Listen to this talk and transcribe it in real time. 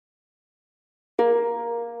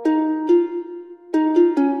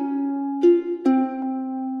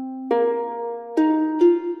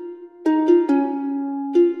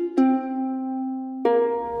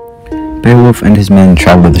Beowulf and his men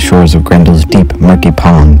travel to the shores of Grendel's deep, murky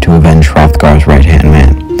pond to avenge Hrothgar's right-hand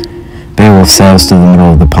man. Beowulf sails to the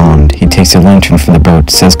middle of the pond. He takes a lantern from the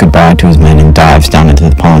boat, says goodbye to his men, and dives down into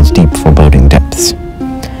the pond's deep, foreboding depths.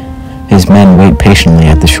 His men wait patiently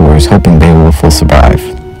at the shores, hoping Beowulf will survive.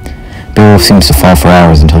 Beowulf seems to fall for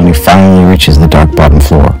hours until he finally reaches the dark bottom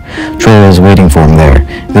floor. Trolla is waiting for him there.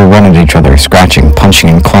 They run at each other, scratching, punching,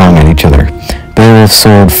 and clawing at each other. Beowulf's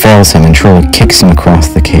sword fails him, and Trolla kicks him across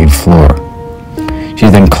the cave floor. She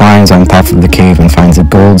then climbs on top of the cave and finds a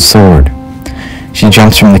gold sword. She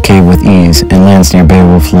jumps from the cave with ease and lands near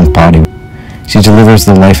Beowulf's limp body. She delivers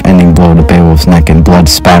the life-ending blow to Beowulf's neck, and blood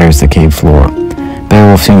spatters the cave floor.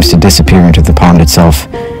 Beowulf seems to disappear into the pond itself,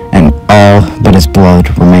 and all but his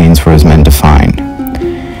blood remains for his men to find.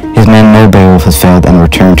 His men know Beowulf has failed and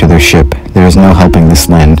return to their ship. There is no helping this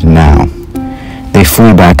land now. They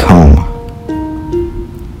flee back home.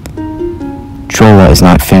 Trolla is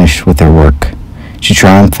not finished with her work. She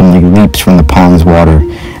triumphantly leaps from the pond's water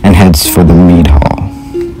and heads for the mead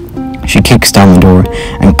hall. She kicks down the door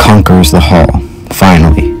and conquers the hall.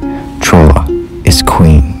 Finally, Trolla is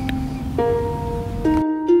queen.